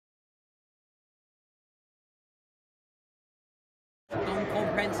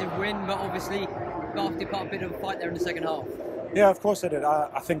comprehensive win, but obviously Bath did put a bit of a fight there in the second half. Yeah, of course they did.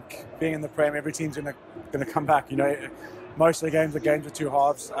 I think being in the Prem, every team's going to come back. You know, most of the games are games with two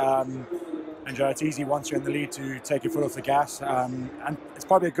halves. And it's easy once you're in the lead to take your foot off the gas. And it's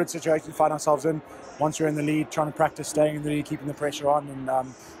probably a good situation to find ourselves in. Once you're in the lead, trying to practice staying in the lead, keeping the pressure on,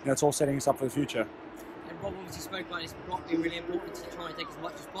 and it's all setting us up for the future. And Rob obviously spoke about this block being really important to try and take as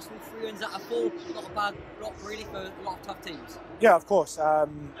much as possible. 3 wins out of 4, not a bad block really for a lot of tough teams. Yeah, of course.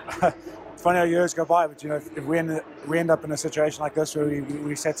 It's funny how years go by, but if we end up in a situation like this where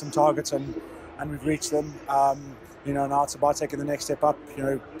we set some targets and we've reached them, now it's about taking the next step up,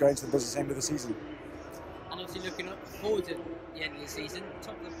 going to the business end of the season. And obviously looking forward to the end of the season,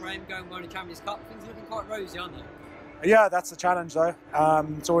 top of the Prem, going by the Champions Cup, things are looking quite rosy, aren't they? Yeah, that's the challenge though.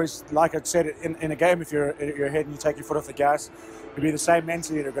 It's always, like I said, in a game, if you're ahead and you take your foot off the gas, it'll be the same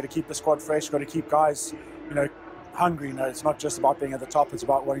mentally. You've got to keep the squad fresh, you've got to keep guys, hungry. It's not just about being at the top, it's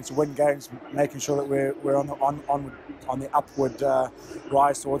about wanting to win games, making sure that we're on the upward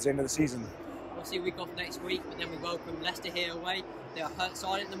rise towards the end of the season. Obviously a week off next week, but then we welcome Leicester here away. They are hurt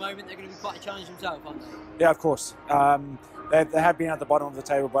side at the moment. They're going to be quite a challenge themselves, aren't they? Yeah, of course. They have been at the bottom of the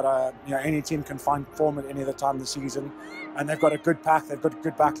table, but any team can find form at any other time of the season, and they've got a good pack. They've got a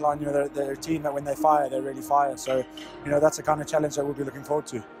good back line. They're a team that when they fire, they really fire. So, that's the kind of challenge that we'll be looking forward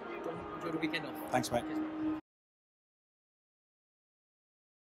to. Enjoy the weekend off. Thanks, mate. Cheers.